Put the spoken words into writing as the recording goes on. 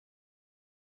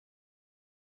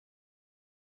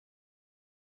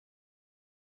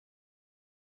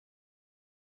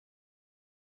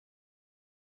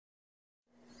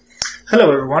Hello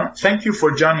everyone, thank you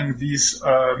for joining this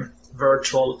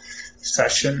virtual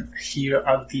session here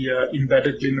at the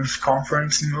Embedded Linux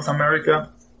Conference in North America.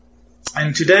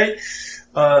 And today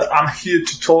I'm here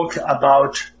to talk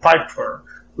about PipeWire,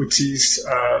 which is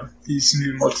this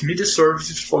new multimedia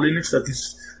services for Linux that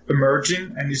is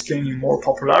emerging and is gaining more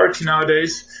popularity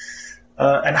nowadays,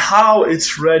 and how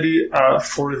it's ready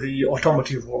for the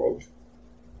automotive world.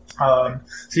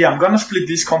 So I'm gonna split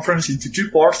this conference into two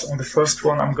parts. On the first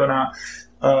one, I'm gonna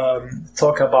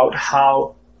talk about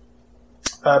how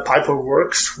PipeWire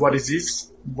works, what is it,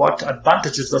 what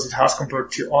advantages does it have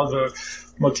compared to other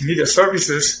multimedia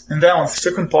services, and then on the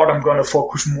second part, I'm gonna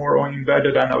focus more on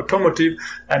embedded and automotive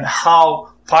and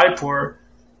how PipeWire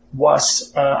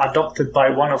was adopted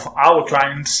by one of our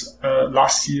clients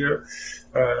last year.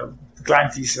 The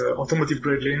client is Automotive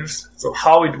Grade Linux, so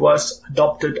how it was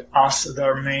adopted as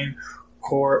their main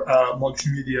core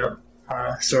multimedia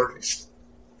service.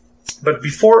 But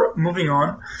before moving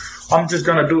on, I'm just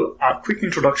going to do a quick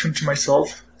introduction to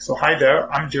myself. So hi there,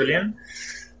 I'm Julian,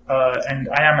 and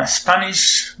I am a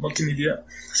Spanish multimedia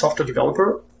software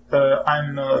developer.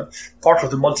 I'm part of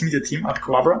the multimedia team at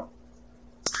Collabora.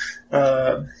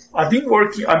 I've been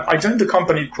working, I joined the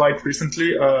company quite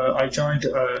recently. I joined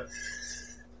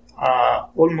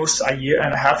almost a year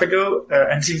and a half ago,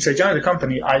 and since I joined the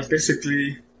company, I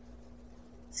basically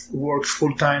worked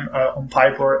full-time on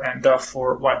PipeWire and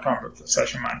therefore right now I'm the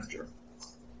session manager.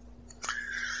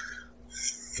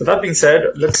 So that being said,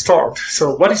 let's start.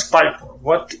 So what is PipeWire?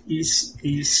 What is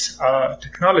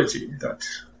technology that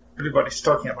everybody's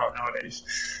talking about nowadays?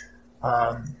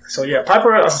 So yeah,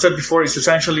 PipeWire, as I said before, is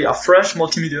essentially a fresh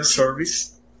multimedia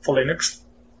service for Linux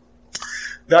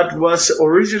that was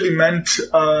originally meant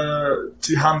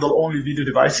to handle only video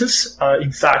devices.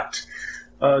 In fact,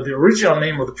 the original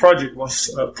name of the project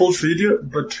was Pulse Video,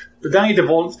 but then it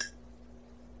evolved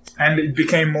and it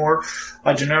became more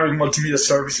a generic multimedia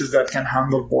services that can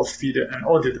handle both video and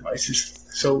audio devices.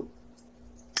 So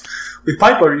with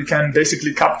PipeWire, you can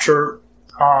basically capture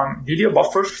video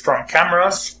buffers from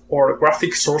cameras or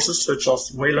graphic sources such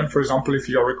as Wayland, for example, if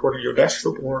you are recording your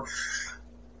desktop, or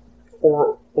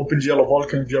OpenGL or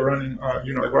Vulkan if you're running a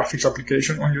graphics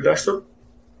application on your desktop.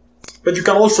 But you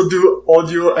can also do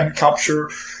audio and capture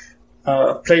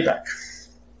playback.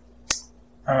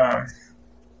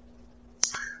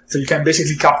 So you can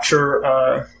basically capture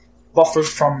buffers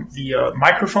from the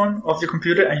microphone of your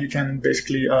computer, and you can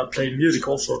basically play music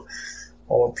also,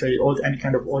 or play any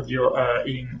kind of audio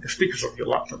in the speakers of your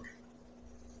laptop.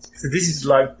 So this is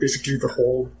like basically the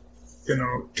whole,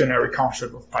 generic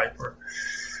concept of PipeWire.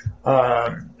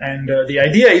 And the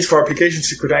idea is for applications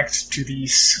to connect to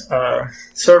this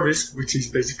service, which is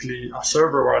basically a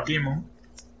server or a daemon.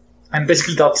 And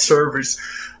basically that service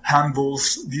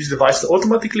handles these devices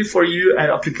automatically for you,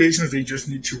 and applications, they just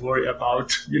need to worry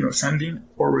about, sending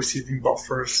or receiving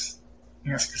buffers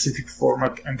in a specific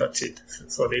format, and that's it.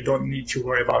 So they don't need to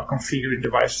worry about configuring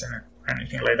devices and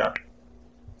anything like that.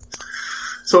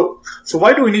 So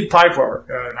why do we need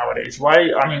PipeWire nowadays?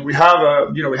 Why? I mean, we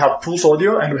have we have Pulse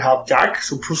Audio and we have Jack.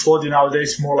 So Pulse Audio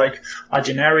nowadays is more like a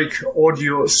generic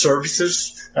audio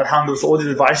services that handles audio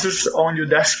devices on your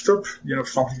desktop. For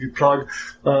example, if you plug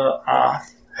a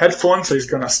headphone, so it's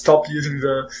gonna stop using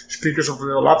the speakers of the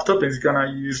laptop, and it's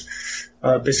gonna use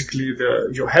basically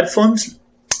your headphones.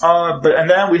 And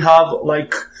then we have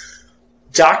like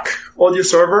Jack audio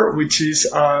server, which is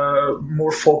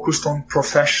more focused on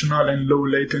professional and low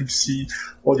latency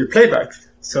audio playback.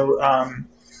 So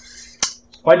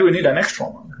why do we need an extra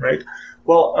one, right?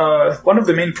 Well, one of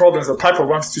the main problems that PipeWire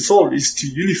wants to solve is to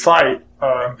unify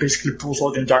basically Pulse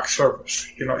Audio and Jack servers.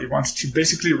 It wants to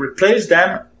basically replace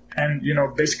them, and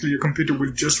basically your computer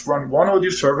will just run one audio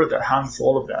server that handles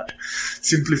all of that,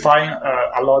 simplifying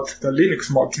a lot the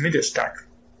Linux multimedia stack.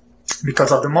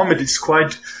 Because at the moment it's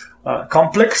quite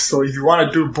complex. So if you want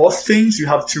to do both things, you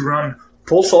have to run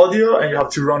Pulse Audio and you have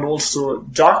to run also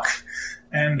Jack.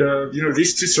 And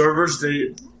these two servers,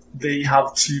 they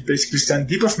have to basically send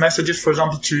DBus messages, for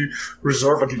example, to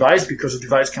reserve a device, because a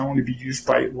device can only be used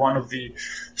by one of the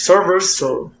servers.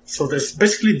 So there's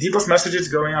basically DBus messages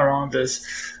going around. There's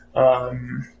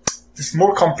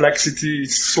more complexity,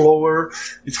 it's slower,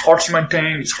 it's hard to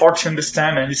maintain, it's hard to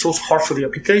understand, and it's also hard for the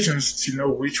applications to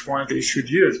know which one they should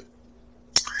use.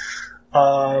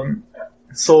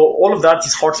 So all of that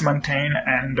is hard to maintain,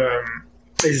 and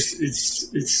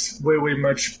it's way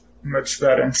much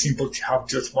better and simple to have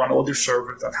just one audio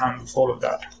server that handles all of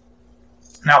that.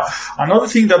 Now, another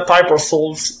thing that PipeWire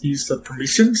solves is the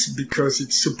permissions, because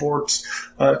it supports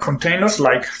containers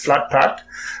like Flatpak,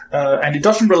 and it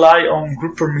doesn't rely on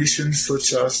group permissions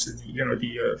such as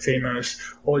the famous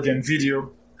audio and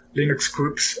video Linux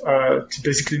groups to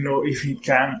basically know if it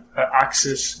can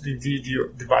access the video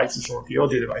devices or the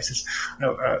audio devices.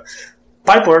 No,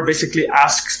 PipeWire basically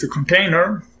asks the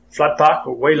container, Flatpak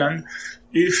or Wayland,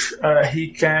 if he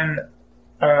can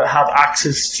have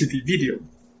access to the video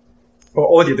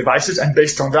or audio devices, and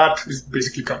based on that, is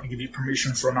basically going to give you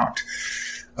permissions or not.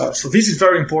 So this is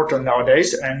very important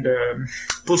nowadays, and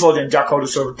Pulse Audio and Jack Audio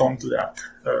Server don't do that.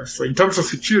 So in terms of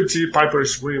security, PipeWire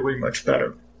is way, way much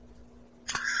better.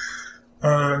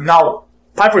 Now,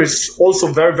 PipeWire is also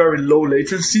very, very low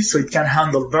latency, so it can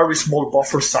handle very small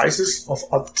buffer sizes of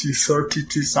up to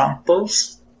 32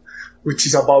 samples, which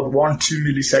is about 1-2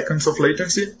 milliseconds of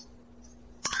latency.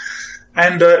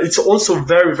 And it's also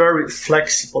very, very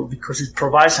flexible, because it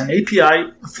provides an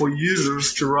API for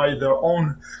users to write their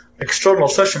own external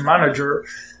session manager,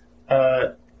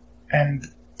 and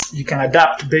you can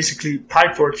adapt basically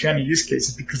PipeWire to any use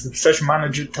cases, because the session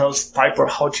manager tells PipeWire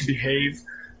how to behave,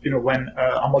 when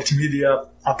a multimedia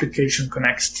application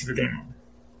connects to the daemon.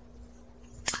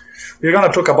 We're going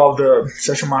to talk about the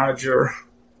session manager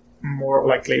more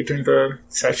like later in the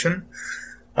session.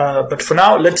 But for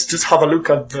now, let's just have a look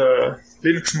at the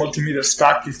Linux multimedia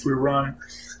stack if we run,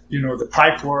 the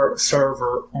PipeWire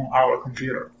server on our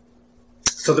computer.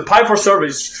 So the PipeWire server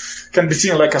can be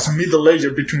seen like as a middle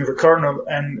layer between the kernel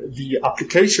and the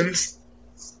applications.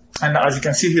 And as you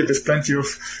can see here, there's plenty of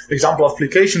example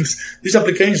applications. These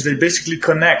applications, they basically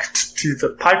connect to the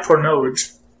PipeWire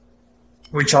nodes,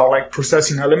 which are like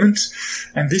processing elements.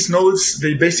 And these nodes,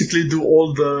 they basically do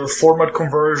all the format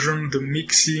conversion, the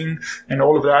mixing, and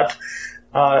all of that.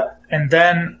 And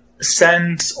then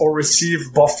send or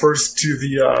receive buffers to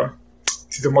the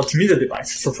multimedia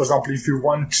device. So for example, if you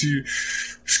want to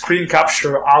screen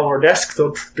capture our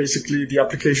desktop, basically the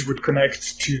application would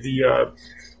connect to the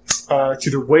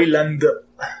Wayland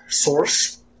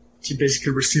source to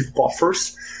basically receive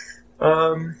buffers.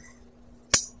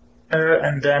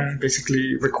 And then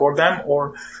basically record them.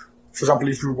 Or, for example,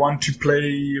 if you want to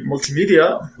play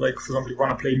multimedia, like for example, you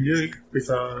want to play music with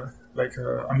a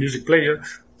music player,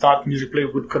 that music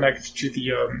player would connect to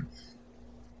the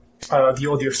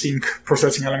audio sync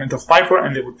processing element of PipeWire,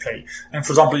 and they would play. And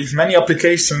for example, if many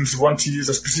applications want to use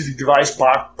a specific device,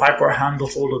 PipeWire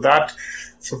handles all of that.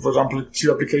 So for example,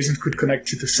 2 applications could connect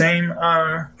to the same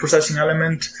processing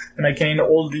element, and again,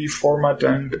 all the format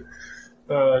and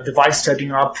device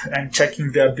setting up and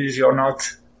checking they're busy or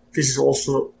not. This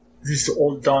is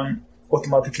all done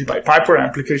automatically by PipeWire, and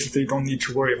applications, they don't need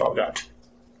to worry about that,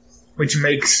 which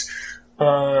makes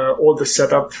all the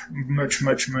setup much,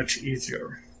 much, much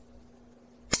easier.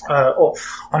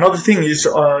 Another thing is,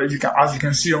 as you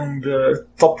can see on the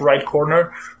top right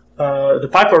corner, the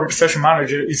PipeWire Session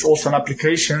Manager is also an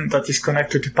application that is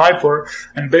connected to PipeWire,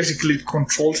 and basically it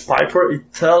controls PipeWire.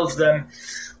 It tells them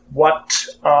what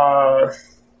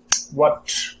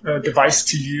device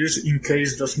to use in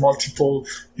case there's multiple,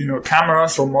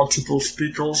 cameras or multiple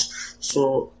speakers.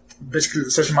 So basically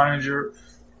the Session Manager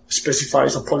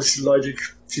specifies a policy logic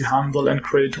to handle and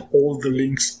create all the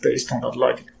links based on that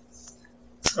logic.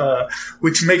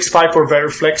 Which makes PipeWire very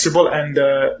flexible, and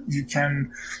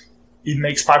it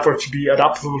makes PipeWire to be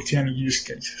adaptable to any use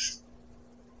cases.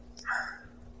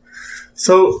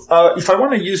 So if I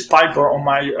want to use PipeWire on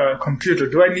my computer,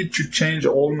 do I need to change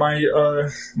all my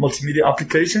multimedia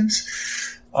applications?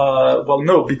 Well,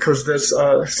 no, because there's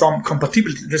some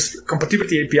compatibility. There's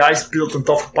compatibility APIs built on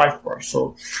top of PipeWire.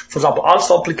 So, for example,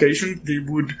 also applications,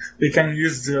 they can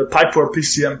use the PipeWire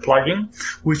PCM plugin,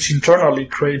 which internally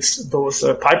creates those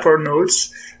PipeWire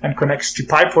nodes and connects to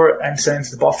PipeWire and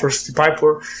sends the buffers to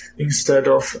PipeWire instead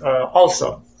of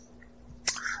also.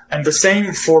 And the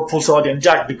same for Pulse Audio and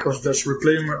Jack, because there's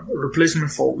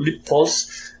replacement for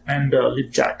LibPulse and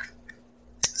LibJack.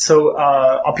 So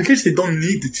applications, they don't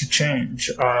need to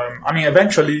change.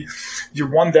 Eventually you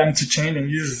want them to change and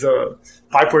use the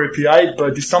PipeWire API,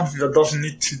 but it's something that doesn't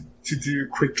need to do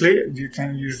quickly. You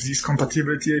can use these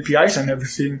compatibility APIs and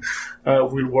everything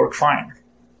will work fine.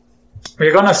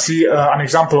 We're going to see an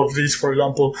example of this, for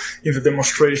example, in the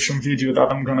demonstration video that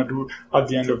I'm going to do at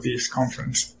the end of this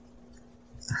conference.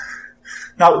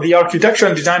 Now, the architecture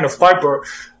and design of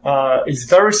PipeWire is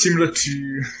very similar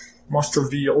to most of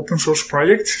the open source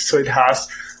projects. So it has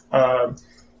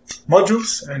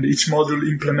modules, and each module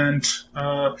implements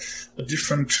a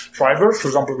different driver. For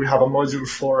example, we have a module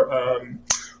for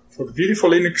the video for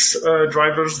Linux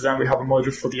drivers. Then we have a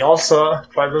module for the ALSA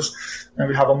drivers. Then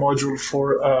we have a module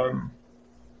for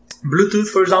Bluetooth,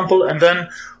 for example, and then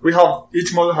we have,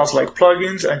 each module has like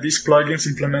plugins, and these plugins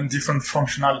implement different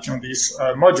functionality on these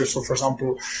modules. So for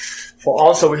example, for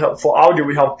audio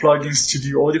we have plugins to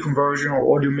do audio conversion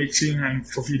or audio mixing, and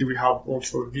for video we have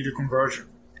also video conversion.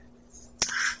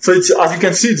 So it's, as you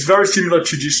can see, it's very similar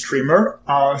to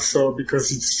GStreamer. So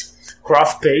because it's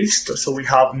graph based, so we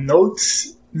have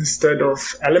nodes instead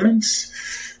of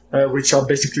elements, which are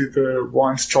basically the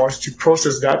ones charged to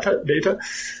process data.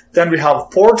 Then we have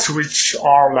ports, which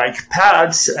are like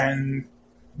pads, and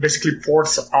basically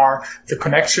ports are the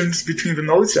connections between the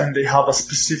nodes, and they have a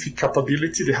specific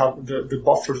capability. They have the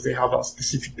buffers, they have a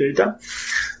specific data.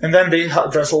 And then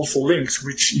there's also links,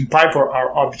 which in PipeWire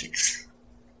are objects.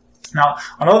 Now,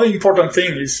 another important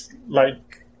thing is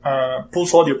like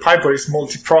Pulse Audio PipeWire is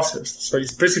multi-processed. So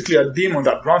it's basically a daemon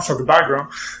that runs in the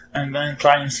background, and then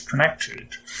clients connect to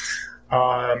it.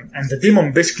 And the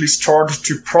daemon basically is charged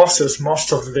to process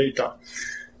most of the data,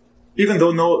 even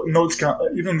though nodes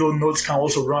can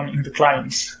also run in the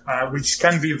clients, which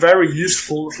can be very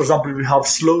useful. For example, we have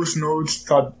slow nodes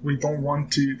that we don't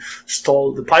want to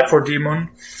install the PipeWire daemon,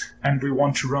 and we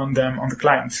want to run them on the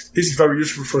clients. This is very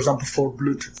useful, for example, for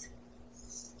Bluetooth.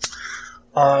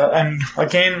 And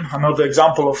again, another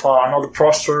example of another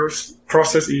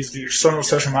process is the external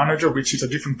session manager, which is a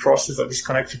different process that is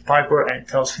connected to PipeWire, and it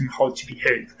tells him how to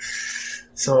behave.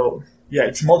 So yeah,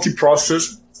 it's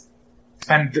multi-process,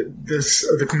 and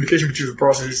the communication between the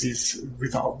processes is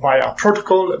via a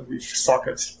protocol with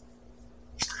sockets.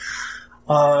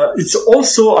 It's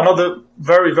also another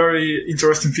very, very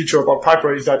interesting feature about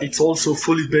PipeWire is that it's also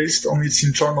fully based on its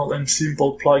internal and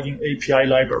simple plugin API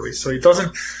library. So it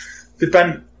doesn't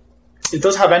it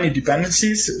doesn't have any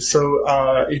dependencies, so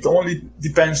it only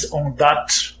depends on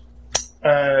that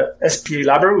SPA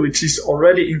library, which is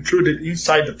already included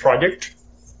inside the project.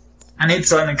 And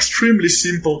it's an extremely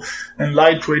simple and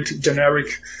lightweight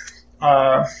generic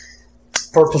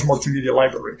purpose multimedia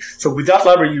library. So with that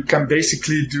library, you can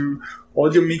basically do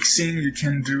audio mixing, you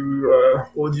can do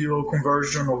audio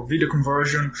conversion or video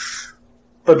conversion,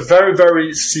 but very,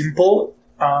 very simple.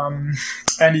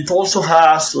 And it also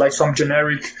has like some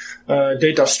generic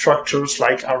data structures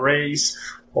like arrays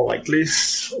or like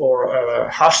lists or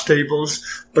hash tables,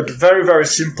 but very, very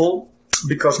simple,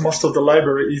 because most of the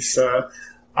library is a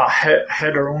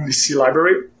header-only C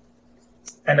library.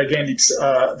 And again, it's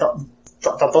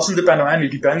that doesn't depend on any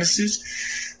dependencies.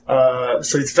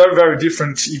 So it's very, very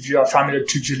different if you are familiar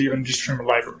to GLib and GStreamer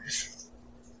libraries.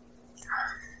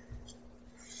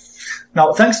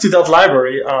 Now, thanks to that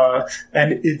library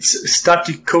and its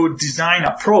static code design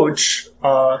approach,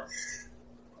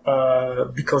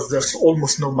 because there's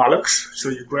almost no mallocs, so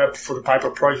you grab for the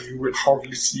PipeWire project, you will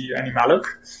hardly see any malloc.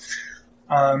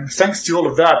 Thanks to all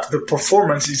of that, the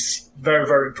performance is very,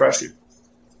 very impressive.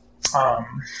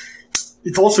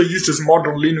 It also uses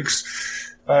modern Linux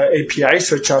APIs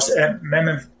such as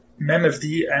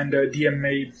memfd and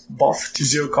DMA buff to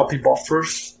zero copy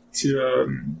buffers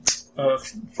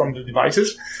from the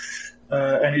devices,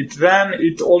 and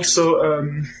it also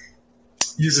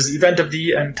uses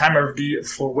eventfd and timerfd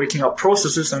for waking up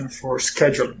processes and for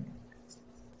scheduling.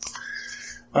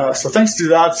 So thanks to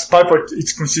that, PipeWire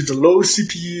it's considered low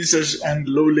CPU usage and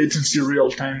low latency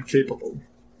real-time capable.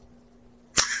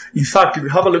 In fact, if we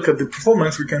have a look at the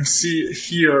performance, we can see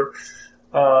here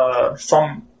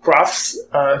some graphs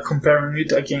comparing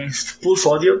it against Pulse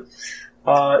Audio.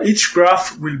 Each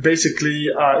graph will basically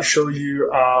show you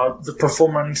the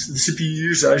performance, the CPU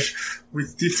usage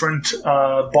with different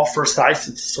buffer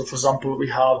sizes. So for example, we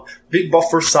have big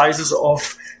buffer sizes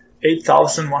of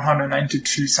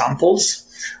 8,192 samples,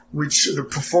 which the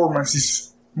performance is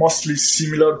mostly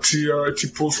similar to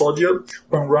Pulse Audio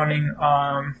when running,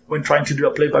 when trying to do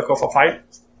a playback of a file.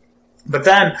 But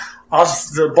then as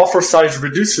the buffer size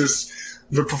reduces,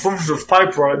 the performance of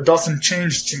PipeWire doesn't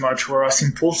change too much, whereas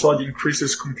in Pulse Audio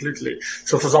increases completely.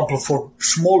 So for example, for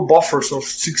small buffers of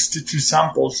 62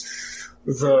 samples,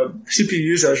 the CPU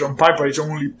usage on PipeWire is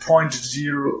only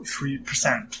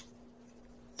 0.03%,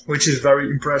 which is very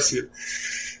impressive.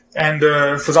 And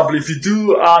for example, if you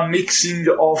do a mixing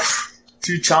of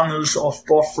 2 channels of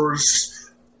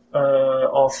buffers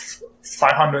of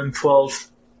 512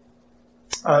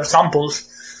 samples,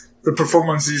 the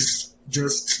performance is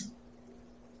just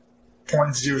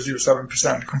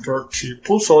 0.007% compared to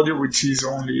Pulse Audio, which is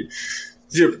only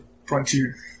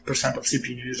 0.2% of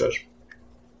CPU usage.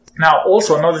 Now,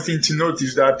 also another thing to note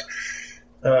is that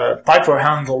PipeWire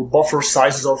handles buffer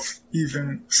sizes of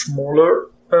even smaller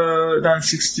than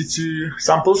 62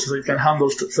 samples, so you can handle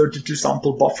 32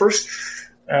 sample buffers.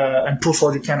 and Pulse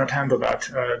Audio cannot handle that.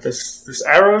 There's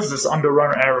errors, there's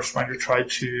underrun errors when you try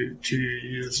to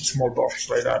use small buffers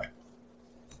like that.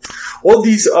 All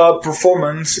these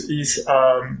performance is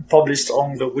published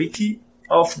on the wiki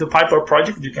of the PipeWire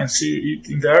project. You can see it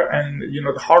in there, and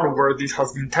the hardware this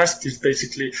has been tested is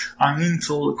basically an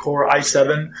Intel Core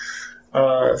i7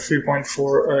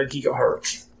 3.4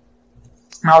 gigahertz.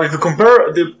 Now, if you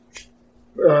compare the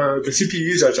CPU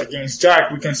usage against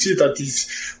Jack, we can see that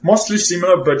it's mostly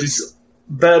similar, but it's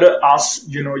better as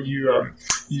you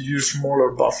use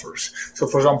smaller buffers. So,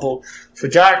 for example, for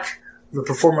Jack, the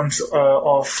performance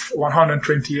of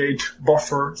 128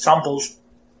 buffer samples,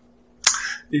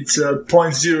 it's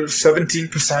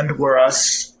 0.017%,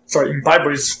 whereas in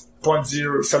PipeWire is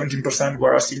 0.017%,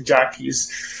 whereas in Jack is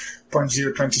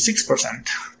 0.026%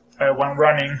 when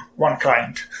running one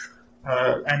client.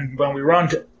 And when we run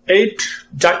 8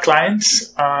 Jack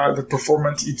clients, the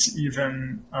performance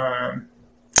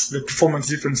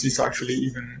difference is actually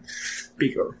even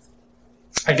bigger.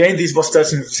 Again, this was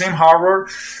testing the same hardware,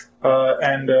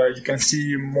 and you can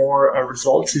see more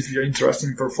results if you're interested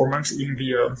in performance in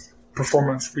the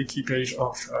performance wiki page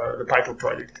of the PipeWire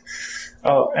project.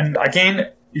 And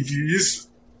again, if you use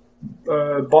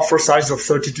buffer size of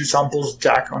 32 samples,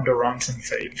 Jack underruns and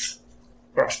fails,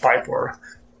 whereas PipeWire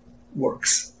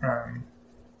works.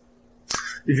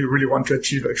 If you really want to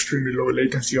achieve extremely low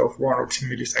latency of 1 or 2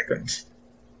 milliseconds.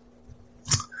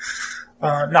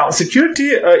 Now,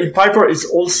 security in PipeWire is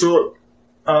also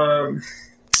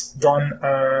done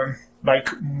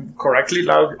correctly.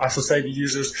 Like, as I said, it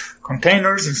uses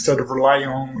containers instead of relying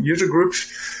on user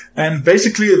groups. And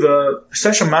basically, the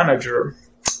session manager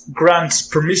grants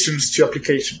permissions to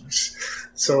applications.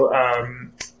 So,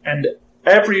 and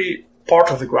every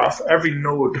part of the graph, every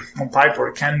node on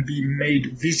PipeWire can be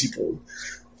made visible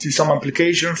to some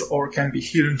applications or can be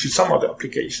hidden to some other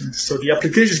applications. So the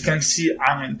applications can see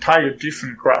an entire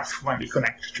different graph when they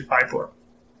connect to PipeWire.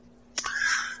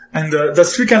 And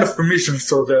there's 3 kinds of permissions.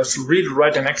 So there's read,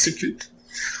 write, and execute.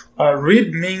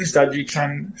 Read means that you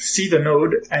can see the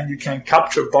node and you can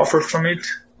capture buffers from it.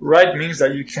 Write means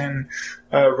that you can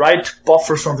write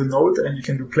buffers from the node and you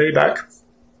can do playback.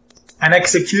 And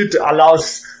execute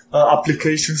allows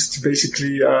applications to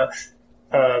basically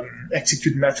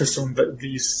execute methods on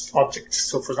these objects.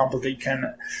 So, for example, they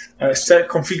can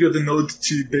configure the node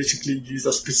to basically use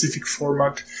a specific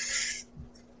format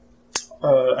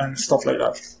and stuff like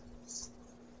that.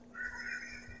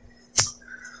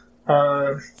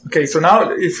 Okay, so now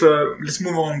let's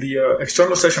move on the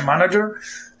external session manager.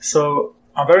 So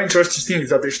a very interesting thing is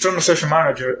that the external session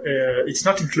manager, it's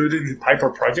not included in the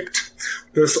PipeWire project.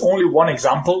 There's only one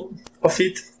example of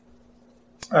it,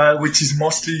 which is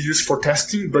mostly used for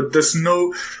testing, but there's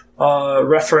no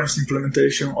reference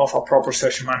implementation of a proper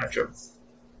session manager.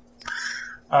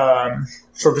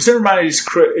 So the session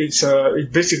manager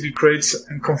it basically creates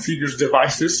and configures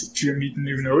devices to emit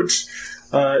new nodes.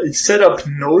 It set up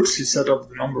nodes, it set up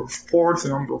the number of ports, the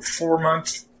number of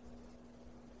formats.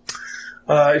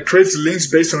 It creates links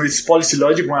based on its policy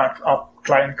logic when a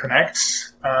client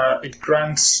connects. It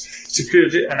grants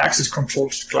security and access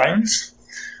controls to clients.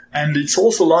 And it's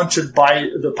also launched by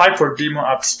the PipeWire demo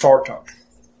at startup.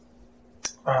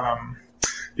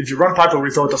 If you run PipeWire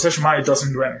without a session manager, it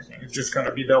doesn't do anything. It's just going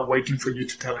to be there waiting for you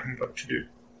to tell him what to do.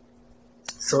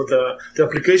 So the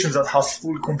application that has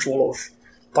full control of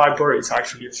PipeWire is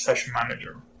actually a session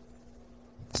manager.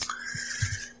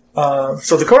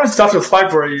 So the current status of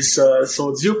PipeWire is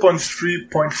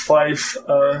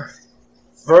 0.3.5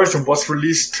 version was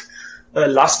released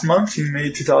last month in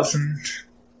May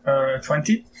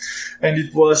 2020, and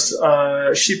it was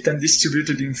shipped and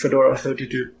distributed in Fedora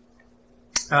 32.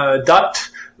 That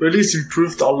release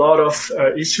improved a lot of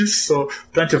issues, so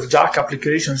plenty of Jack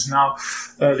applications now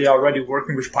they are already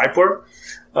working with PipeWire.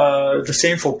 The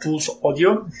same for Pulse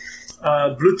Audio.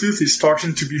 Bluetooth is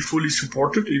starting to be fully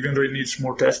supported, even though it needs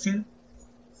more testing.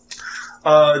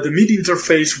 The MIDI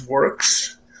interface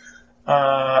works.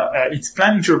 It's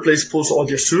planning to replace Pulse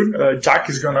Audio soon. Jack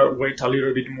is going to wait a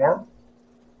little bit more.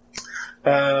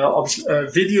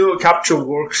 Video capture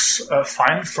works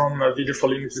fine from video for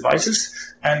Linux devices,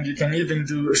 and you can even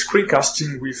do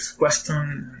screencasting with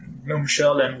Western, GNOME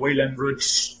Shell, and Wayland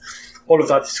roots. All of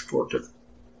that is supported.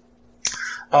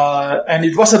 And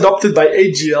it was adopted by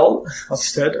AGL, as I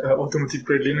said, Automotive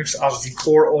Grade Linux, as the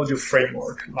core audio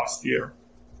framework last year.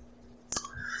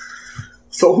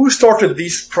 So who started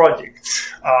this project?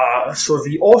 So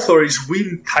the author is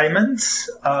Wim Tymans.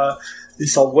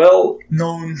 He's a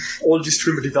well-known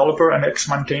OldGStreamer developer and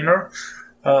ex-maintainer.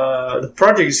 The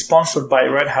project is sponsored by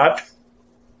Red Hat.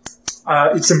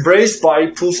 It's embraced by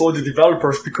Pulse audio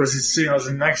developers because it's seen as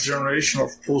the next generation of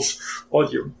Pulse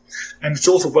audio. And it's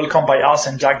also welcomed by us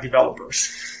and Jack developers.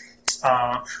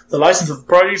 The license of the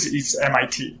project is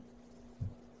MIT.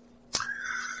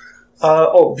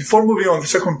 Before moving on to the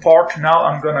second part, now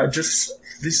I'm gonna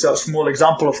this is a small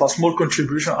example of a small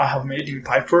contribution I have made in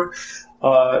PipeWire.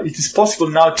 It is possible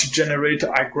now to generate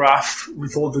a graph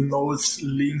with all the nodes,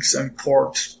 links, and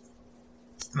ports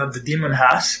that the daemon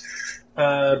has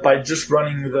by just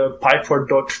running the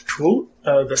PipeWire.tool.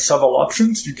 There's several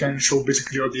options. You can show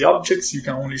basically all the objects, you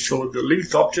can only show the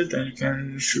linked object, and you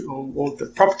can show all the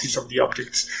properties of the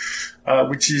objects,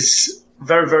 which is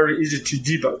very, very easy to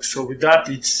debug. So with that,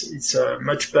 it's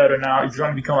much better now. If you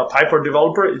want to become a PipeWire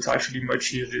developer, it's actually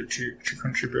much easier to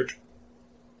contribute.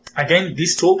 Again,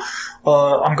 this tool,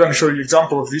 I'm going to show you an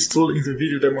example of this tool in the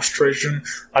video demonstration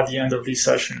at the end of this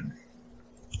session.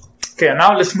 Okay, and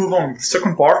now let's move on to the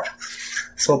second part.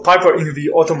 So PipeWire in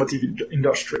the automotive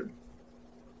industry.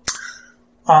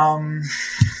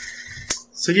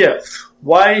 So yeah,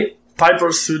 why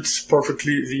PipeWire suits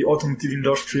perfectly the automotive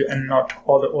industry and not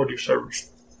other audio servers?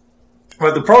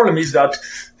 Well, the problem is that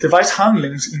device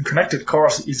handling in connected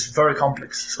cars is very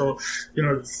complex. So, in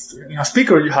a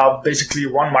speaker, you have basically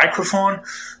one microphone,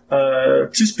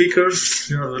 two speakers,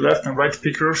 the left and right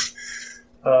speakers,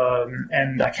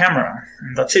 and a camera.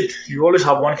 And that's it. You always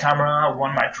have one camera,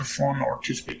 one microphone, or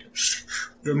two speakers.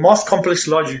 The most complex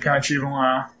logic you can achieve on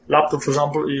a laptop, for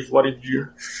example, is what if you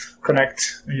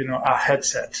connect, a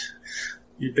headset.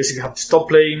 You basically have to stop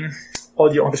playing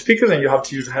audio on the speakers and you have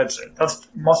to use a headset. That's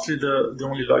mostly the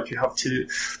only logic you have to do.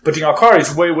 But in our car,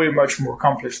 it's way, way much more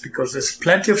complex because there's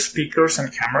plenty of speakers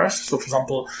and cameras. So, for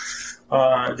example,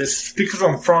 there's speakers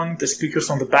on the front, there's speakers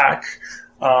on the back.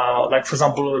 Like, for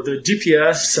example, the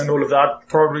GPS and all of that,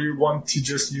 probably want to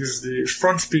just use the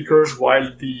front speakers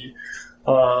while the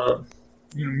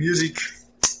music,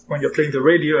 when you're playing the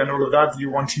radio and all of that, you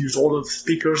want to use all of the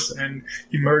speakers, and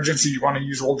emergency, you want to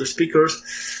use all the speakers.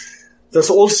 There's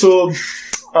also,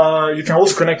 you can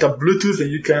also connect a Bluetooth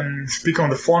and you can speak on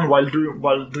the phone while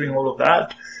doing all of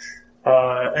that.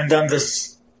 And then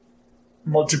there's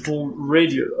multiple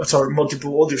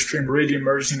audio stream radio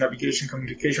emergency navigation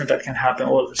communication that can happen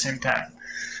all at the same time.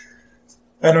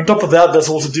 And on top of that, there's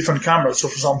also different cameras. So,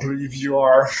 for example, if you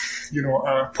are,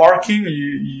 parking,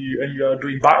 and you are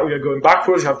going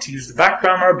backwards, you have to use the back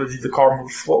camera. But if the car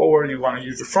moves forward, you want to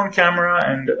use the front camera.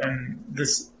 And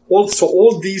this also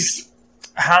all these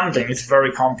handling is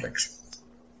very complex.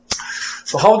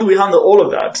 So, how do we handle all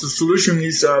of that? So the solution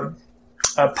is a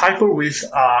PipeWire with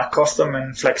a custom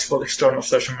and flexible external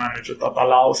session manager that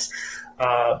allows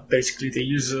basically the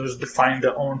users define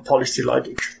their own policy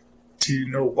logic to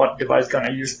know what device is going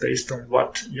to use based on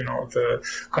what the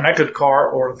connected car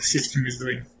or the system is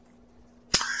doing.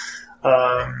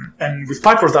 And with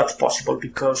PipeWire that's possible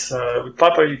because with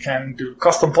PipeWire you can do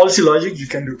custom policy logic, you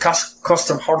can do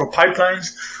custom hardware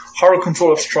pipelines, hardware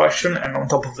control abstraction, and on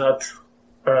top of that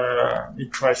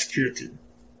it tries security.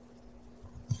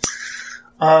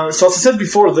 So as I said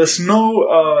before, there's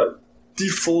no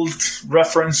default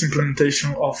reference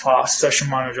implementation of a session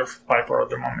manager for PipeWire at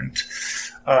the moment.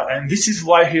 And this is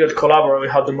why here at Collabora we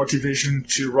had the motivation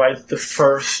to write the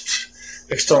first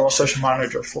external session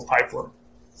manager for PipeWire,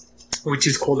 which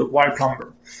is called the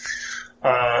WirePlumber.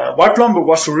 WirePlumber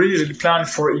was originally planned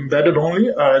for embedded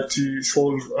only to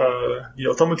solve the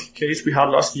automotive case we had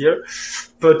last year,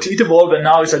 but it evolved and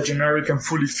now it's a generic and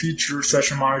fully featured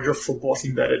session manager for both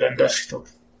embedded and desktop.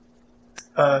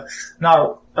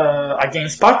 Now,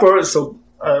 against PipeWire, so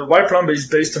WirePlumber is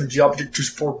based on GObject to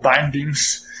support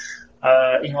bindings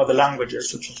in other languages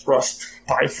such as Rust,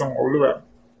 Python, or Lua.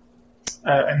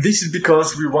 And this is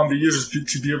because we want the users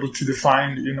to be able to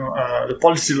define, the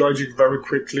policy logic very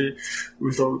quickly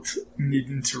without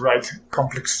needing to write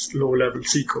complex low-level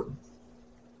C code.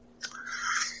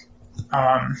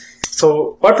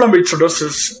 So WirePlumber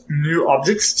introduces new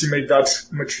objects to make that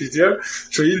much easier.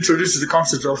 So it introduces the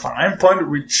concept of an endpoint,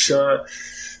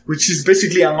 which is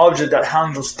basically an object that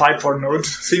handles PipeWire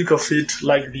nodes. Think of it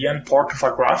like the end part of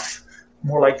a graph,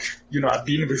 more like a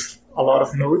bin with a lot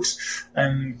of nodes,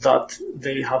 and that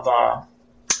they have a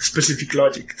specific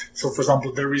logic. So, for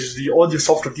example, there is the audio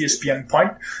software DSP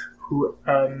endpoint,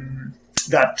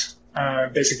 that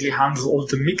basically handles all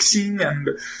the mixing and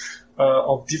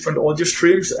of different audio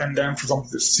streams, and then, for example,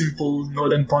 the simple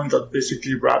node endpoint that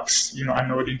basically wraps a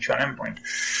node into an endpoint.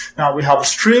 Now we have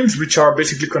streams, which are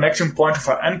basically connection point of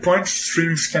our endpoint.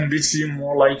 Streams can be seen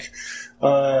more like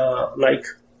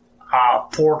a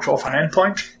port of an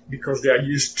endpoint because they are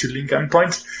used to link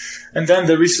endpoints. And then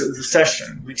there is the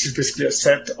session, which is basically a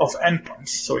set of endpoints.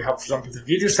 So we have, for example, the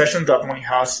video session that only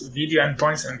has video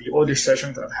endpoints and the audio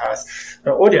session that has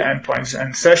audio endpoints.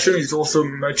 And session is also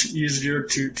much easier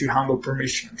to handle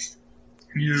permissions.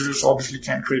 Users obviously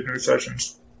can create new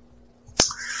sessions.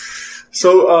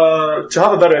 So to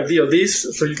have a better idea of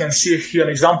this, so you can see here an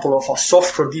example of a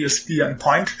software DSP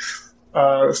endpoint.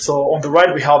 So on the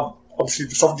right we have obviously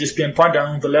the software DSP endpoint, and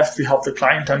on the left we have the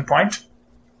client endpoint.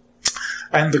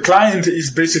 And the client is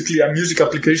basically a music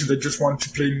application that just wants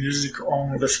to play music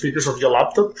on the speakers of your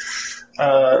laptop.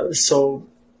 So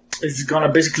it's gonna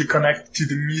basically connect to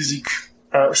the music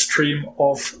stream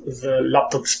of the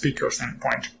laptop speakers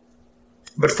endpoint.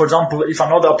 But for example, if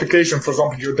another application, for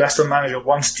example, your desktop manager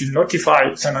wants to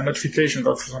send a notification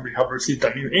that, for example, you have received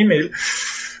a new email,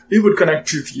 it would connect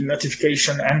to the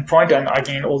notification endpoint, and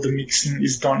again, all the mixing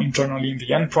is done internally in the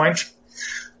endpoint.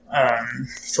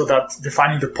 So that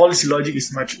defining the policy logic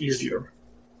is much easier.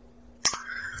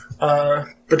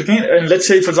 But again, and let's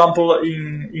say, for example,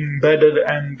 in embedded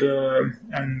and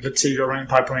let's say you're running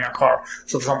PipeWire in a car.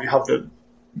 So for example, you have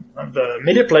the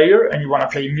media player and you want to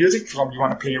play music. For example, you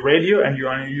want to play radio and you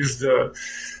want to use the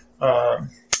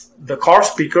car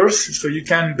speakers. So you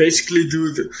can basically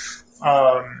do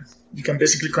you can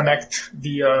basically connect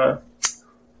for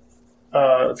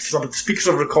example, the speakers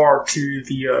of the car to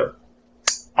the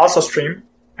ALSA stream,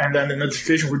 and then the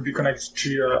notification would be connected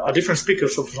to a different speaker,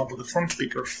 so for example the front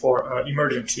speaker for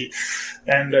emergency.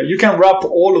 And you can wrap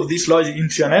all of this logic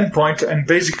into an endpoint, and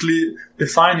basically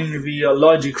defining the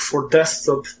logic for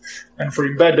desktop and for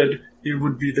embedded, it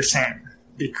would be the same,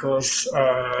 because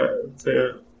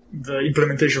the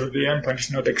implementation of the endpoint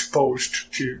is not exposed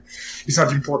to, it's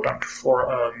not important for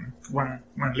when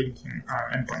linking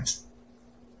endpoints.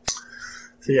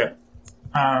 So yeah.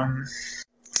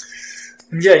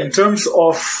 And yeah, in terms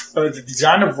of the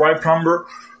design of WirePlumber,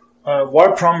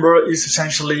 WirePlumber is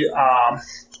essentially a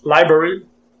library,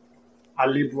 a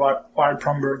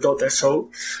libwireplumber.so,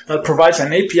 that provides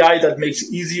an API that makes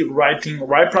easy writing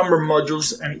WirePlumber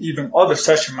modules and even other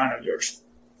session managers.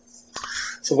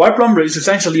 So WirePlumber is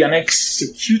essentially an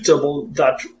executable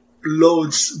that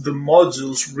loads the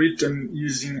modules written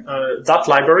using that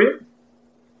library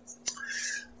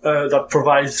that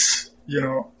provides,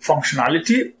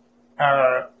 functionality.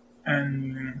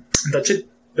 And that's it.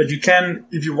 But you can,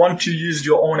 if you want to use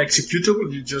your own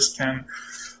executable, you just can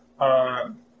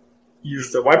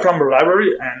use the WirePlumber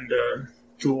library and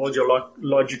do all your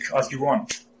logic as you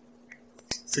want.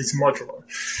 So it's modular.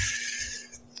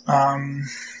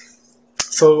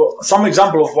 So some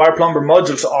example of WirePlumber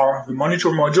modules are the monitor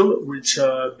module, which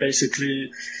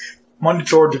basically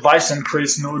monitor device and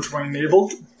creates nodes when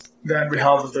enabled. Then we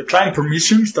have the client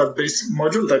permissions, that basic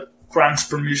module that grants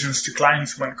permissions to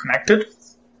clients when connected.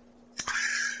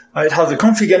 It has a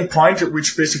config endpoint,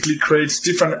 which basically creates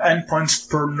different endpoints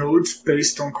per node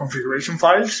based on configuration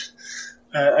files.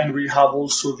 And we have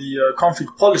also the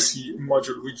config policy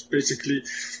module, which basically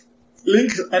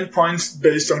links endpoints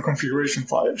based on configuration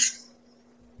files.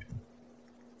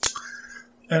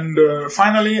 And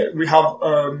finally, we have,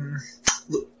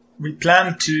 we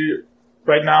plan to,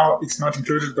 right now it's not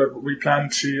included, but we plan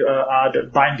to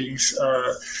add bindings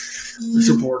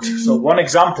support. So one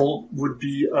example would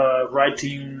be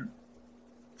writing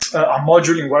a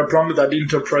module in WirePlumber that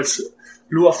interprets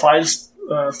Lua files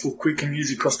for quick and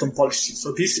easy custom policies.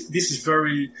 So this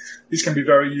can be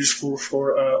very useful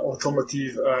for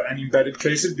automotive and embedded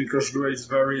cases, because Lua is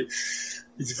very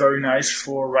nice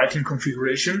for writing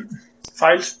configuration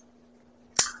files.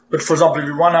 But for example, if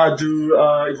you wanna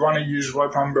use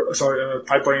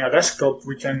PipeWire in a desktop,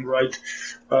 we can write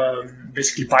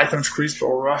basically Python scripts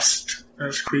or Rust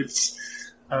scripts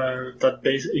that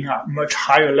base in a much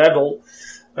higher level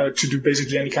to do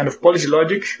basically any kind of policy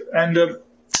logic. And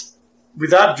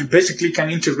with that, you basically can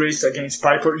integrate against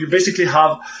PipeWire. You basically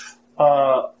have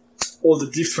all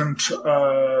the different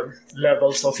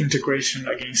levels of integration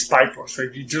against PipeWire. So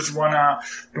if you just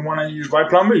don't wanna use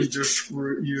WirePlumber, you just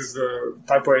use the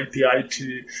PipeWire API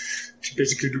to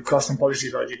basically do custom policy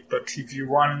logic. But if you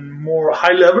want more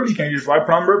high level, you can use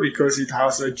WirePlumber because it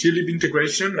has a glib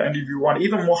integration. And if you want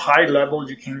even more high level,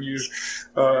 you can use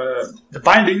the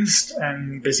bindings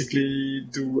and basically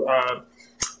do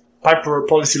PipeWire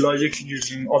policy logic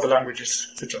using other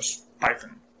languages such as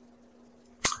Python.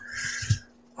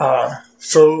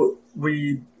 So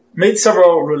we made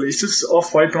several releases of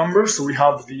WirePlumber. So we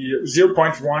have the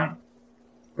 0.1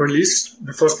 release,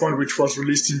 the first one, which was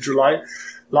released in July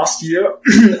last year,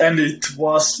 and it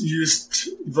was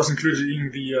included in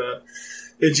the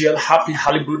AGL Happy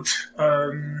Halibut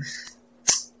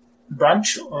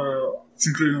branch. It's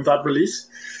included in that release.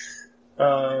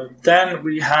 Then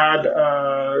we had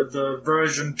the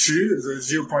version 2, the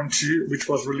 0.2, which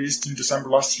was released in December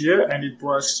last year, and it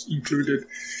was included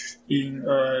in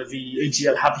the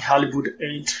AGL Happy Hollywood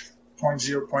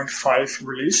 8.0.5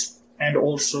 release, and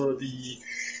also the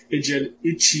AGL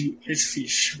Itchy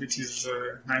Fish, which is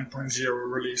a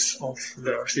 9.0 release of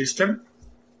their system.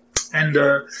 And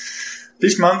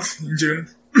this month, in June,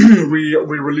 we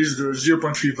released the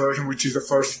 0.3 version, which is the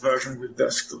first version with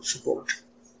desktop support.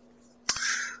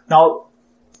 Now,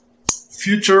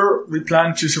 future, we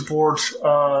plan to support,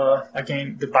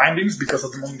 again, the bindings, because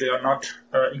at the moment they are not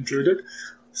included.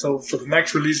 So for the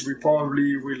next release, we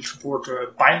probably will support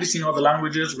bindings in other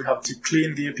languages. We have to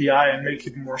clean the API and make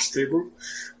it more stable.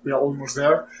 We are almost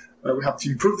there. We have to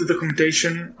improve the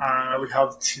documentation. And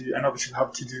obviously we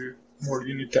have to do more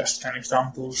unit tests and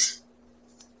examples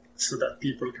so that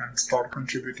people can start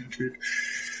contributing to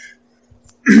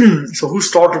it. So who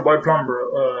started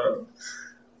PipeWire?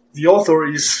 The author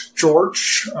is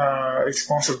George. It's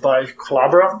sponsored by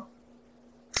Collabora.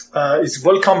 It's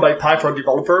welcomed by PipeWire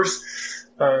developers.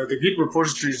 The Git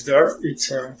repository is there.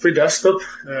 It's a free desktop.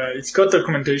 It's got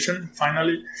documentation,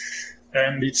 finally,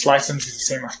 and its license is the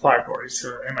same as PipeWire. It's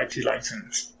an MIT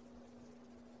license.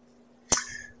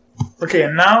 Okay,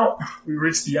 and now we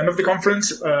reached the end of the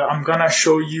conference. I'm gonna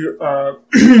show you a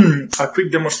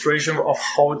quick demonstration of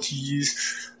how to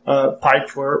use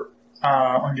PipeWire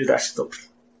on your desktop.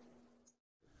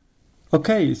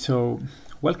 Okay, so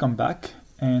welcome back,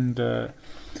 and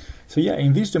so yeah,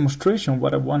 in this demonstration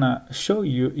what I want to show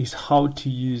you is how to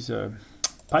use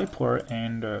PipeWire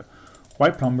and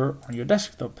PipeWire on your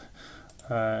desktop,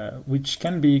 which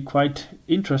can be quite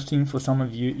interesting for some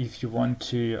of you if you want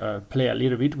to play a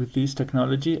little bit with this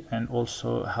technology and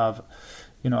also have,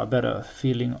 you know, a better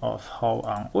feeling of how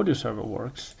an audio server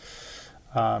works.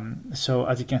 So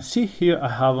as you can see here, I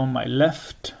have on my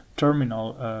left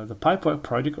terminal the PipeWire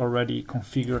project already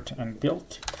configured and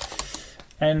built,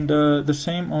 and the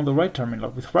same on the right terminal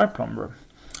with PipeWire.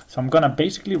 So I'm gonna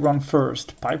basically run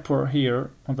first PipeWire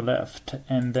here on the left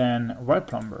and then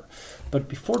PipeWire. But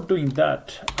before doing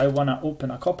that, I wanna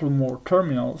open a couple more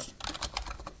terminals,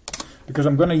 because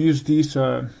I'm gonna use these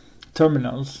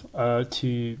terminals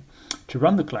to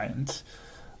run the clients.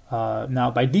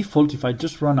 Now by default, if I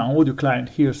just run an audio client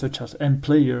here, such as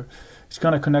MPlayer, it's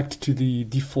going to connect to the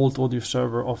default audio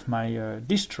server of my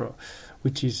distro,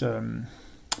 which is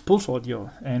Pulse Audio,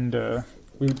 and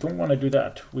we don't want to do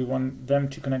that. We want them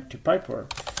to connect to PipeWire.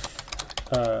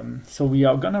 So we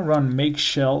are going to run make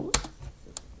shell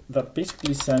that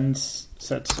basically sets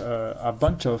a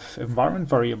bunch of environment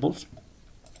variables,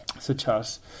 such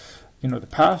as, you know, the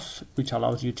path, which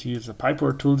allows you to use the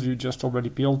PipeWire tools you just already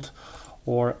built,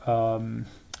 or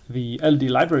the LD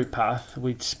library path,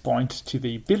 which points to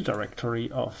the build directory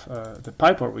of the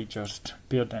PipeWire we just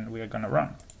built and we are going to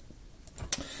run.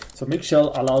 So make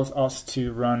shell allows us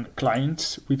to run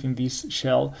clients within this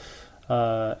shell,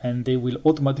 and they will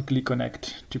automatically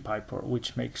connect to PipeWire,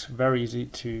 which makes very easy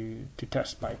to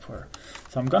test PipeWire.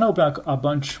 So I'm going to open a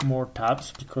bunch more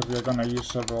tabs, because we're going to use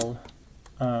several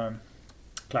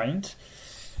clients,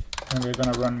 and we're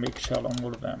going to run make shell on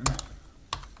all of them.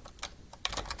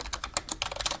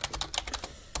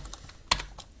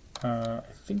 I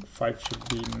think 5 should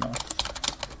be enough.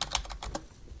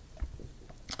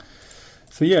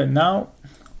 So yeah, now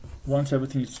once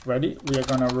everything is ready, we are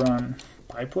gonna run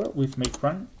PipeWire with make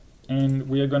run, and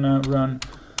we are gonna run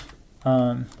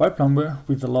PipeWire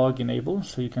with the log enabled,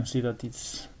 so you can see that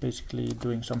it's basically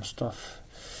doing some stuff.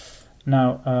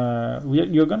 Now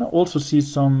you're gonna also see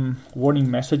some warning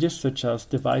messages, such as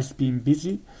device being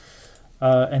busy,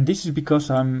 and this is because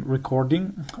I'm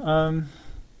recording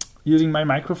using my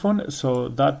microphone, so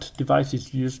that device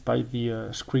is used by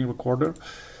the screen recorder,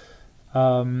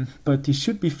 but it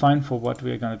should be fine for what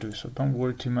we're going to do, so don't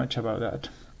worry too much about that.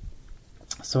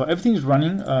 So everything is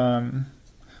running.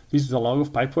 This is the log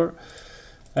of PipeWire,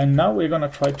 and now we're going to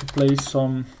try to play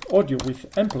some audio with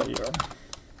MPlayer.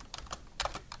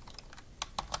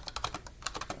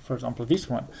 For example, this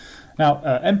one. Now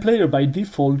MPlayer by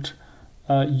default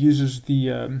uses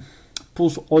the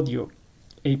Pulse Audio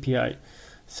API.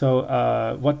 So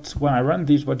when I run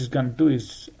this, what it's going to do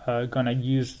is going to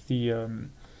use the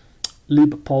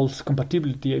libpulse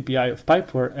compatibility API of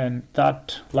PipeWire, and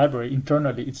that library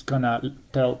internally, it's going to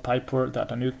tell PipeWire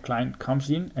that a new client comes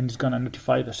in, and it's going to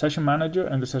notify the session manager,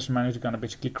 and the session manager is going to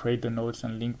basically create the nodes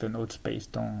and link the nodes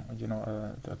based on, you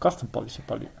know, the custom policy.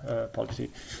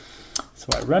 So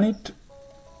I run it,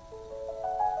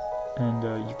 and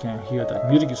you can hear that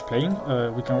music is playing.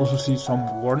 We can also see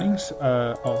some warnings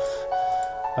of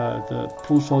the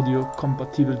Pulse Audio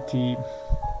compatibility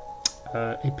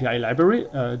API library.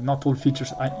 Not all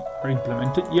features are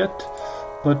implemented yet,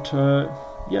 but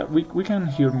yeah, we can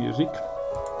hear music.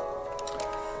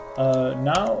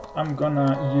 Now I'm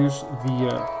gonna use the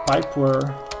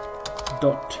PipeWire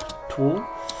dot tool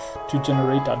to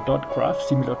generate a dot graph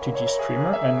similar to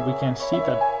GStreamer, and we can see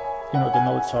that the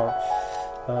nodes are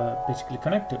basically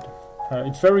connected.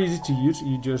 It's very easy to use.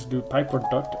 You just do PipeWire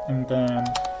dot and then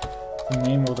the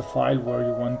name of the file where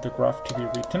you want the graph to be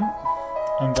written,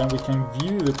 and then we can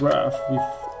view the graph with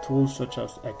tools such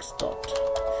as xdot.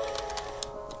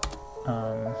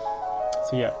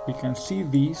 So yeah, we can see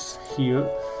these here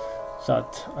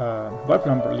that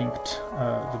WirePlumber linked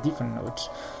the different nodes.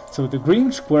 So the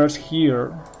green squares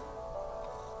here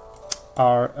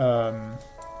are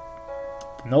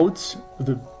nodes,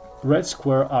 the red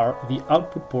square are the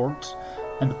output ports,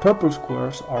 and the purple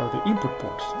squares are the input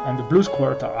ports, and the blue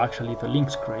squares are actually the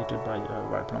links created by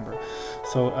WirePlumber.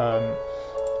 So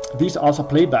this also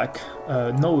playback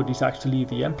node is actually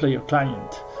the M-Player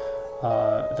client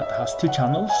that has two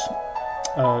channels,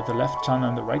 the left channel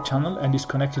and the right channel, and is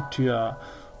connected to a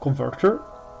converter,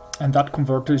 and that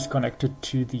converter is connected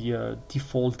to the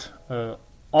default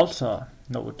ALSA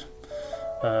node,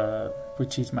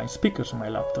 which is my speakers on my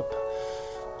laptop.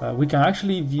 We can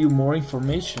actually view more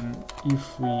information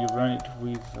if we run it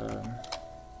with the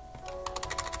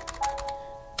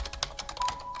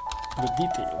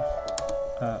detail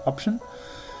option,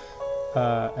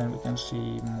 and we can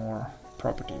see more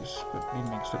properties, but it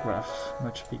makes the graph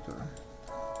much bigger.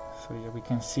 So yeah, we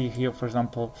can see here, for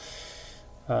example,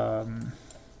 that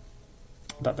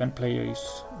M-Player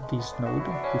is this node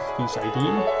with this ID,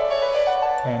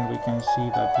 and we can see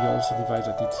that the ALSA device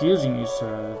that it's using is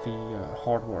the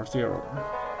hardware 0.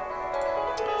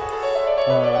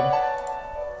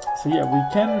 So yeah, we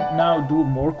can now do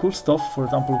more cool stuff. For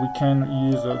example, we can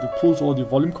use the Pulse Audio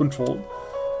volume control,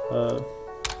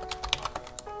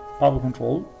 power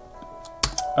control,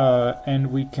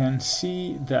 and we can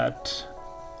see that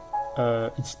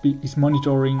it's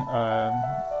monitoring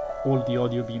all the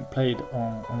audio being played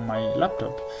on my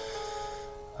laptop.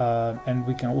 And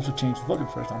we can also change the volume,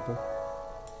 for example.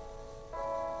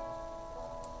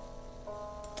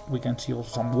 We can see also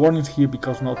some warnings here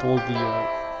because not all the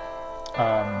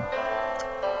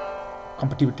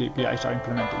compatibility APIs are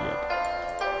implemented yet.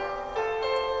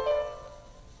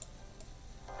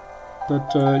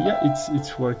 But yeah,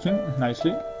 it's working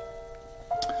nicely.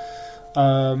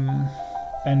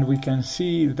 And we can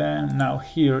see then now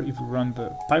here, if we run the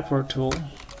PipeWire tool,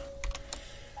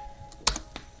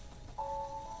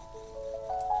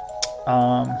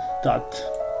 that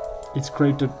it's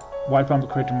created, WirePlumber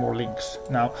created more links.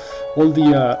 Now all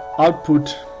the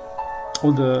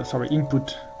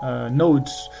input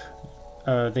nodes,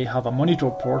 they have a monitor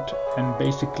port, and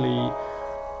basically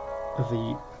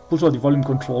the Pulse Audio volume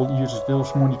control uses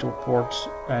those monitor ports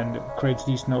and creates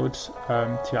these nodes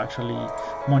to actually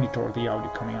monitor the audio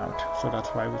coming out. So that's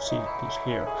why we see this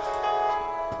here.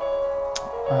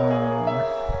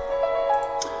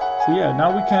 So yeah,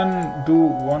 now we can do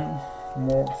one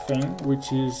more thing,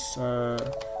 which is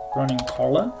running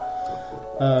Carla.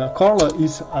 Carla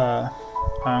is an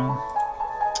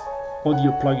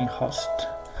audio plugin host,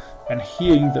 and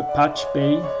here in the patch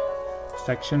bay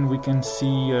section we can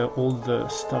see all the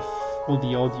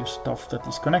audio stuff that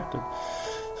is connected.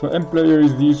 So M-Player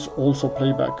is this also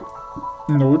playback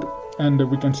node, and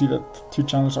we can see that two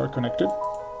channels are connected.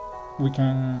 We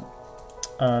can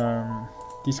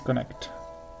disconnect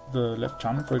the left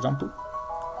channel, for example,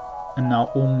 and now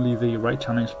only the right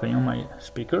channel is playing on my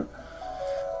speaker.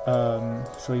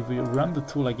 So if we run the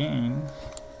tool again,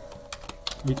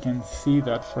 we can see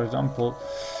that, for example,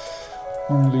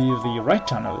 only the right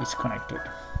channel is connected.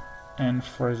 And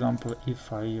for example,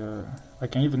 if I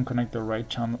can even connect the right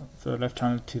channel, the left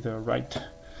channel to the right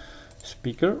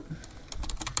speaker,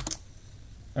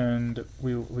 and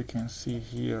we can see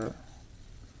here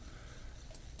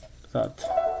that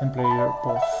M-Player,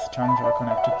 both channels are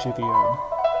connected to the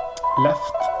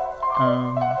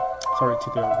to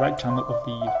the right channel of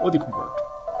the audio converter.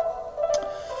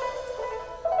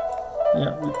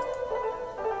 Yeah, we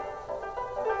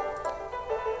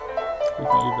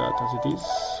can leave that as it is,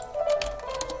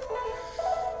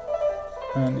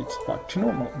 and it's back to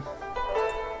normal.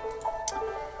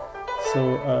 So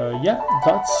yeah,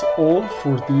 that's all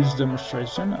for this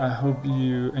demonstration. I hope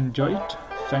you enjoyed.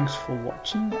 Thanks for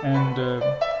watching, and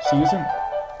see you soon.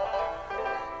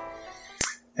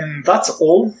 And that's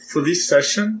all for this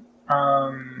session.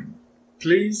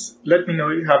 Please let me know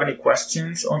if you have any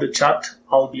questions on the chat.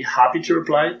 I'll be happy to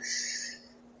reply,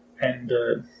 and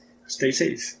stay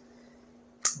safe.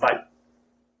 Bye.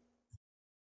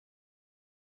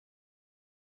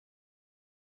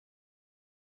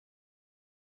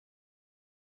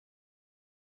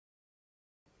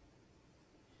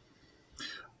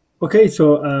 Okay,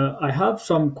 so I have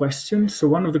some questions. So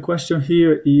one of the questions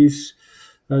here is,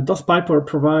 does PipeWire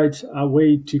provide a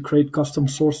way to create custom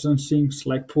sources and things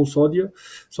like Pulse Audio,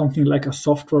 something like a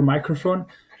software microphone?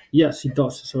 Yes, it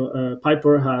does. So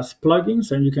PipeWire has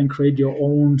plugins, and you can create your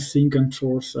own sync and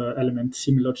source element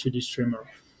similar to the streamer.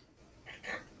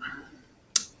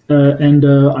 And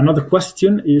another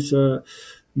question is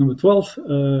number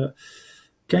 12.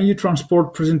 Can you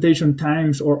transport presentation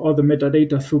times or other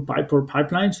metadata through PipeWire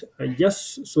pipelines?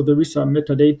 Yes. So there is a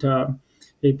metadata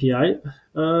API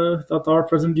that are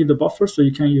present in the buffer, so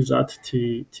you can use that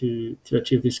to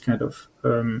achieve this kind of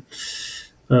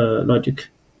logic.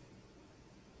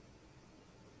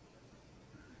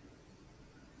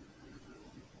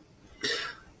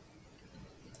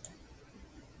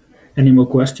 Any more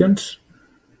questions?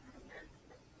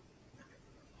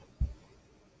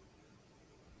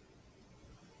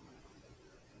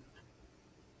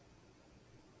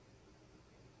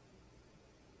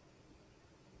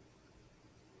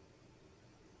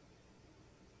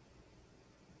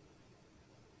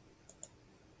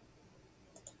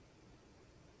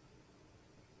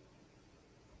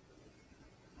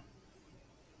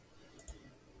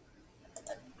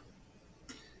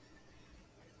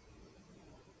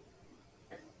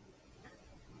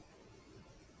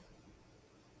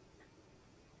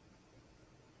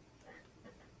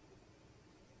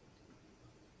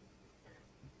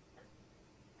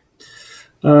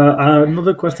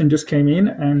 Another question just came in,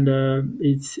 and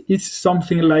it's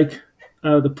something like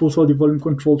the Pulse Audio volume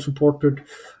control supported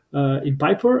in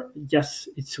PipeWire. Yes,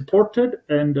 it's supported,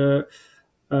 and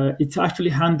it's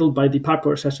actually handled by the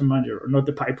PipeWire Session Manager, not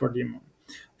the PipeWire daemon.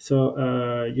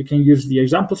 So you can use the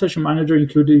example session manager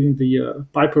included in the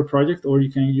PipeWire project, or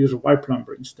you can use a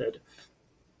PipeWire instead.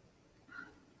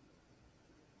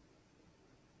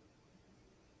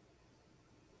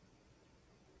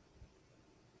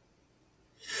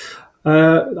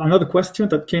 Another question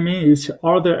that came in is,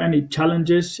 are there any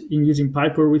challenges in using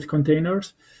PipeWire with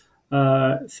containers?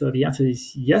 So the answer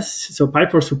is yes. So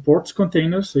PipeWire supports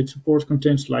containers. So it supports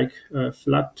containers like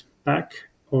Flatpak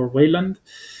or Wayland.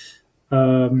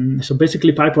 So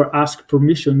basically, PipeWire asks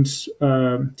permissions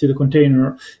to the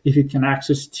container if it can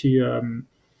access to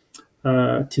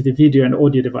the video and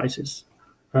audio devices.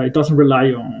 It doesn't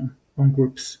rely on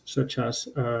groups such as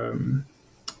the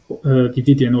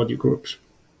video and audio groups.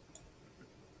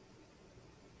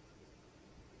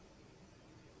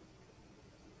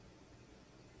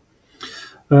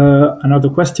 Another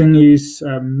question is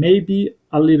maybe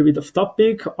a little bit off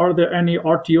topic. Are there any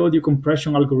RT audio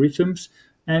compression algorithms,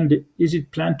 and is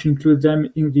it planned to include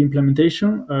them in the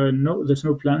implementation? No, there's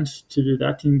no plans to do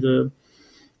that in the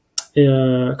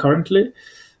currently.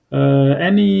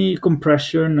 Any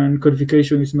compression and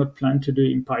codification is not planned to do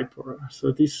in PipeWire.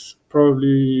 So this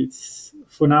probably,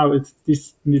 for now, it's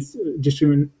this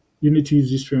GStreamer. You need to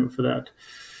use GStreamer for that.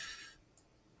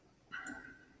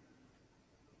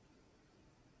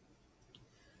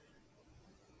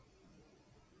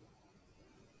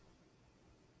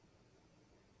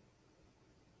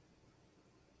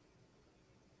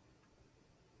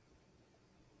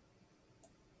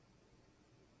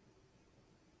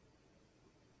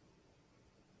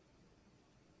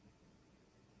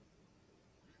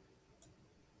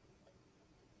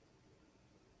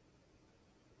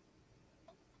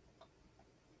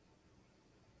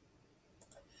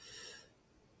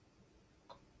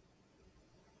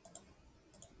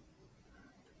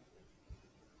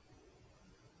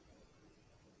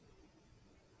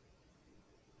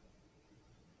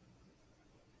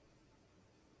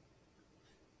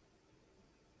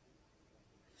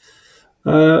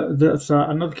 That's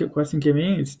another question came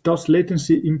in. It's, does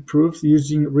latency improve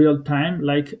using real time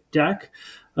like Jack?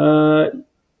 Well,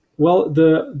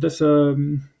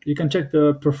 you can check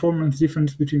the performance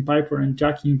difference between PipeWire and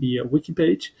Jack in the wiki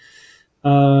page.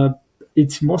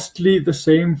 It's mostly the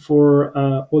same for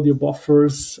audio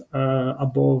buffers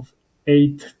above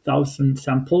 8,000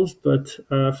 samples. But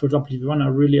for example, if you want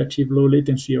to really achieve low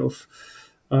latency of,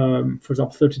 for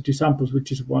example, 32 samples,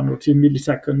 which is 1 or 2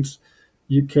 milliseconds,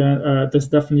 you can. There's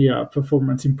definitely a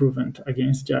performance improvement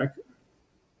against Jack.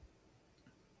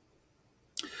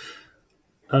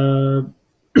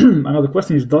 Another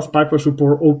question is, does PipeWire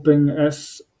support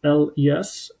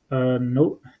OpenSLES?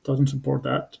 No, it doesn't support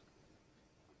that.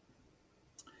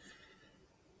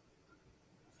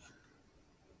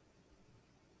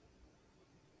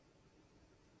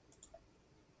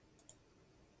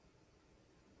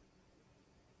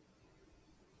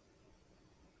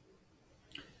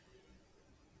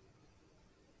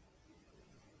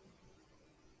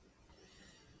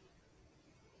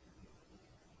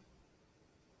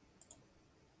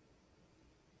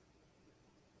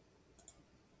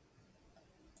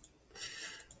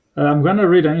 I'm going to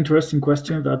read an interesting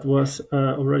question that was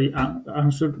already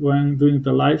answered when doing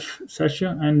the live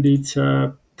session, and it's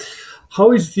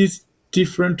how is this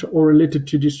different or related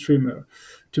to the streamer?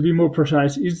 To be more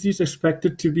precise, is this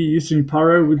expected to be used in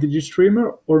parallel with the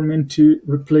streamer or meant to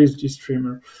replace the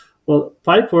streamer? Well,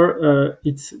 PipeWire,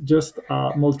 it's just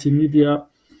a multimedia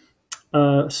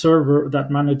server that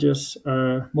manages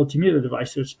multimedia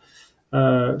devices.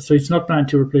 So it's not planned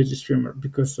to replace the streamer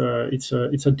because it's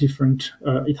a different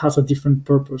it has a different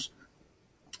purpose.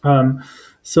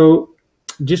 So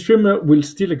the streamer will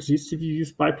still exist if you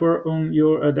use PipeWire on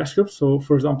your desktop. So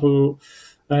for example,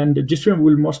 and the streamer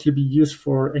will mostly be used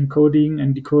for encoding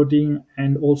and decoding,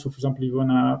 and also, for example, you want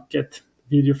to get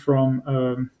video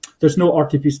from. There's no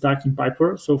RTP stack in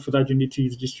PipeWire, so for that you need to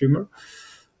use the streamer.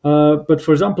 But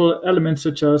for example, elements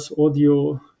such as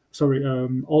also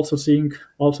sync,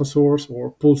 also source,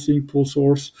 or pull sync, pull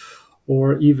source,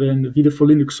 or even video for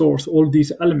Linux source, all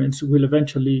these elements will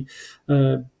eventually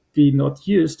be not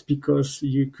used because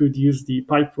you could use the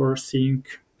PipeWire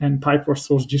sync and PipeWire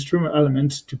source GStreamer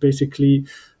elements to basically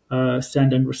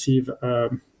send and receive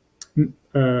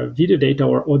video data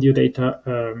or audio data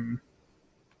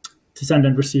to send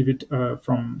and receive it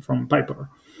from PipeWire.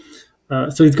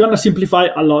 So it's going to simplify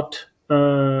a lot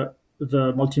the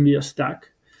multimedia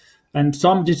stack. And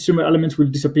some GStreamer elements will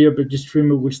disappear, but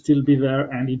GStreamer will still be there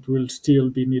and it will still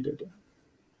be needed.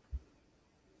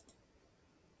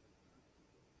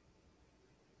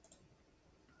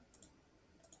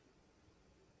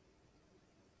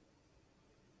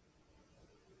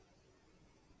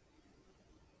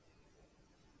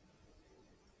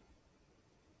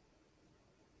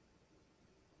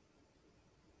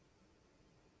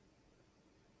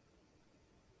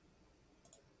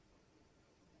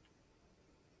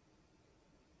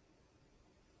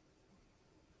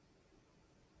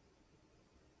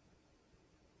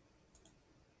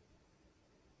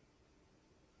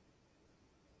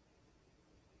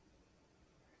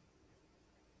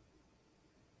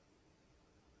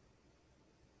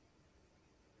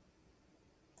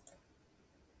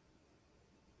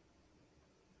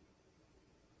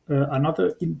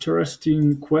 Another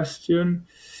interesting question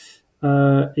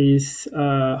is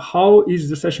how is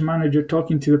the session manager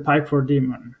talking to the PipeWire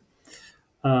daemon?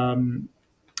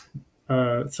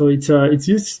 So it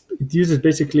uses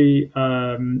basically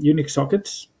Unix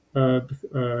sockets. So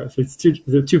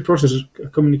the two processes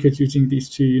communicate using these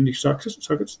two Unix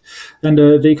sockets, and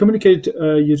they communicate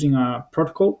using a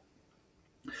protocol.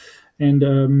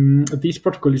 And this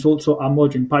protocol is also a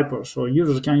module in PipeWire, so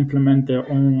users can implement their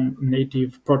own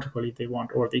native protocol if they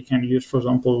want, or they can use, for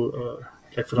example,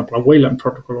 a Wayland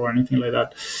protocol or anything like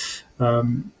that.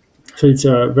 So it's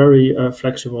very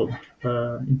flexible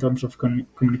in terms of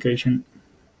communication.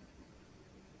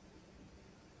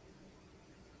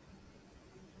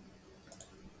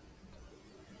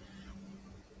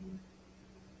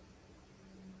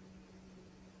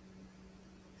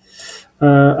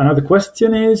 Another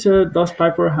question is, does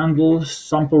PipeWire handle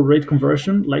sample rate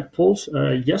conversion like Pulse?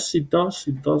 Yes, it does.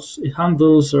 It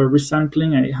handles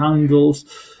resampling, and it handles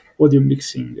audio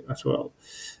mixing as well.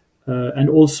 And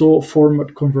also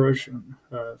format conversion.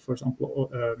 For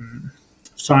example,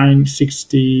 sign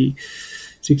 16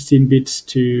 bits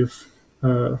to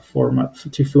format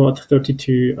to float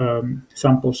 32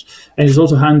 samples. And it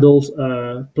also handles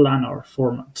planar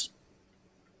formats.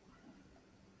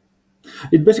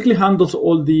 It basically handles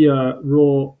all the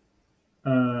raw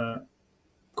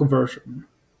conversion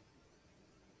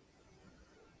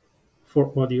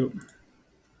for audio.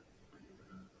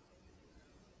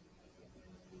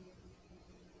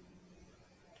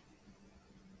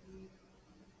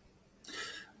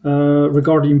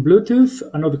 Regarding Bluetooth,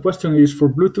 another question is, for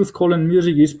Bluetooth call and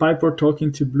music, is PipeWire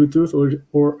talking to Bluetooth,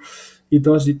 or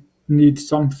does it need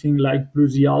something like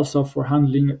BlueZ ALSA for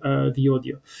handling the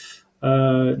audio?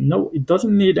 No, it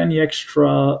doesn't need any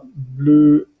extra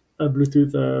Bluetooth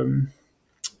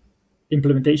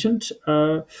implementations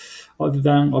other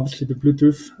than obviously the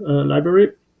Bluetooth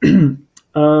library.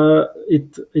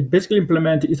 It basically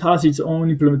it has its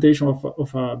own implementation of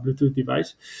a Bluetooth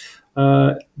device,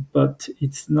 but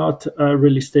it's not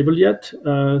really stable yet.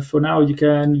 For now, you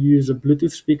can use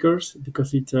Bluetooth speakers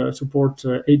because it supports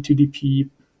A2DP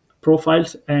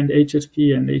profiles, and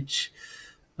HSP and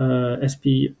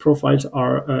SP profiles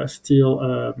are still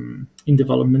in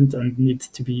development and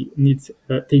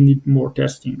they need more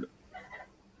testing.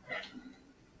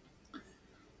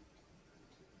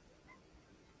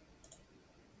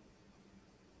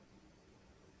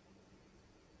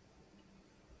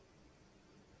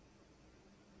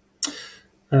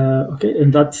 Okay,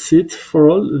 and that's it for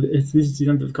all. This is the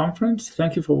end of the conference.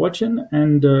 Thank you for watching,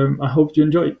 and I hope you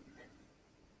enjoy it.